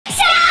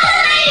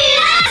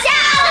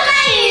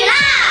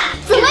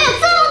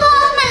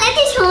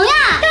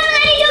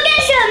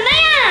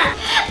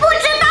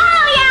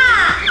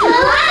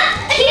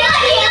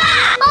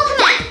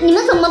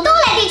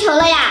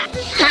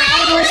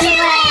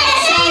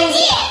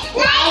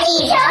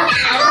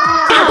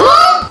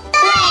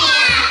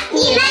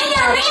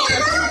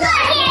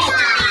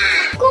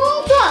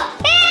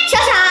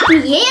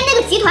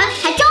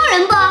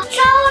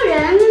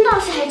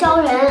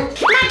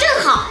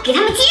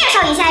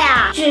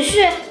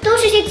是都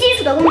是些基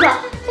础的工作，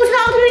不知道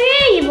奥特曼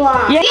愿意不？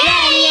愿意。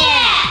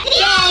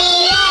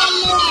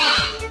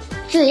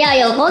只要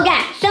有活干，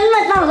什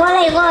么脏活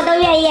累活都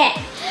愿意。奥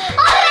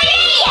特曼愿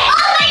意，奥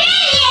特曼愿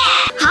意。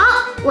好，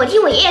我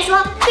听我爷爷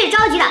说，最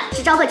着急的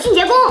是招个清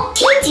洁工。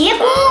清洁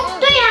工？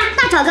对呀，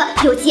那找个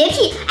有洁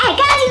癖、爱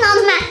干净的奥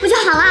特曼不就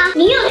好了？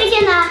你有推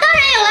荐的？当然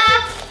有啦。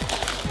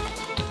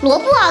罗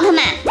布奥特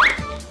曼、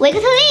维克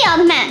特利奥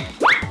特曼、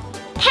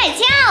泰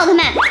迦奥特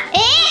曼，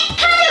哎，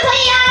他就可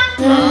以啊。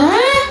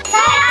哉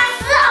阿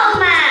斯奥特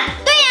曼。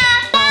对呀，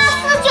哉阿斯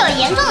就有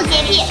严重的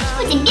洁癖，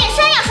不仅变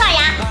身要刷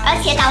牙，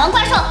而且打完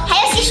怪兽还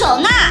要洗手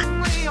呢。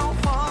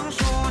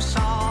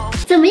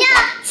怎么样，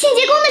清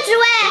洁工的职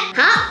位？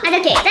好，那就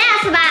给哉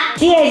阿斯吧。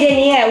谢谢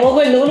你，我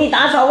会努力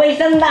打扫卫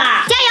生的。加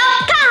油，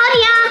看好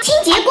你啊！清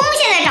洁工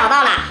现在找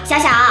到了，小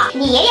小，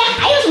你爷爷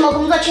还有什么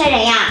工作缺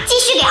人呀？继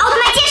续给奥特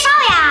曼介绍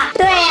呀。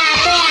对呀，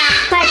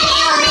快给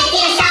我们介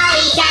绍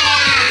一下呀。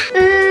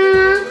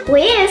我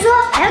爷爷说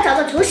还要找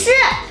个厨师。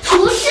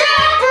厨师？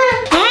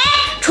哎，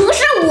厨师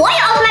我有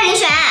奥特曼人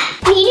选，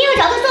你一定要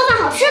找个做饭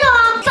好吃的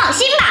哦。放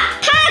心吧，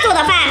他做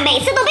的饭每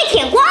次都被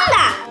舔光的。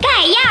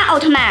盖亚奥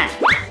特曼、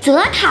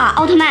泽塔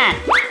奥特曼、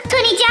特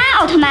利迦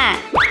奥特曼、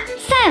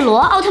赛罗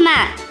奥特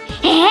曼。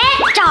哎，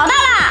找到了！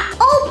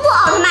欧布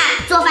奥特曼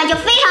做饭就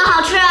非常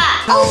好吃。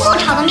欧布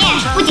炒的面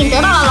不仅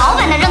得到了老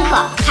板的认可，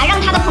还让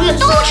他的朋友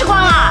都吃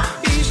光了。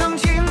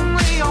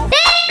哎，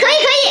可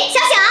以，小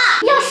小，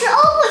要是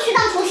欧布去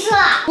当厨师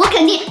了，我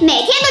肯定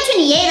每天都去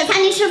你爷爷的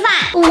餐厅吃饭。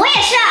我也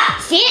是。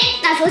行，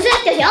那厨师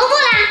就选欧布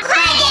啦。快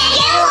点给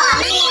我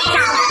们也找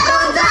个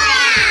工作呀！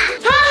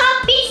好，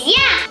别急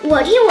呀。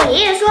我听我爷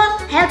爷说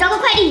还要招个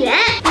快递员，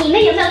你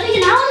们有没有推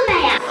荐的奥特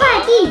曼呀？快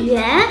递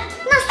员？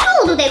那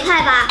速度得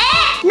快吧？哎，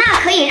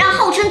那可以让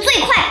号称最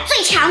快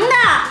最强的，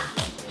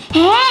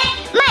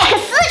麦克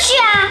斯去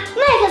啊！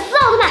麦克斯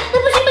奥特曼，那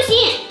不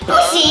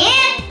行，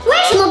为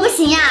什么不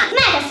行呀？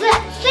麦克斯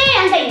虽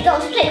然在宇宙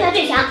是最快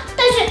最强，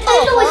但是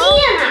没送货经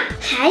验啊，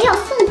还要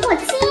送货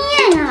经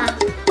验啊！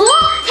哦，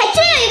还真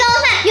有一个奥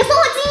特曼有送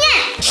货经验，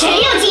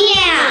谁有经验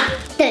啊？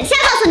等下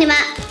告诉你们。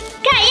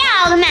盖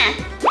亚奥特曼、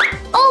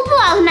欧布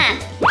奥特曼、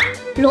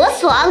罗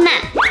索奥特曼，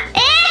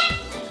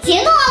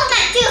杰诺奥特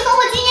曼就有送货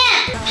经验。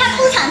他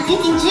出场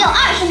仅只有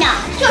20秒，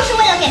就是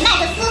为了给麦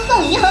克斯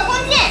送银河光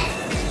剑。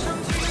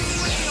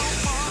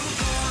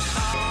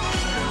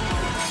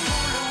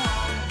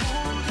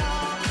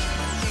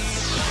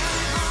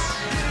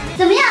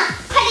怎么样，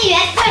快递员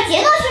让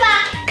杰诺去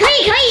吧？可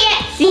以，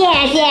谢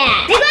谢。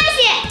没关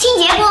系，清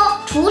洁工、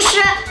厨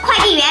师、快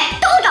递员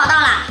都找到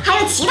了，还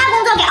有其他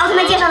工作给奥特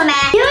曼介绍的没？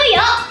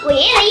有，我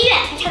爷爷的医院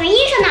还差个医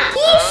生呢。医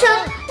生？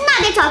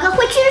那得找个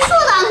会治术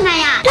的奥特曼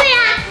呀。对呀，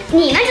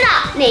你们知道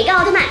哪个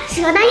奥特曼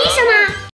适合当医生吗？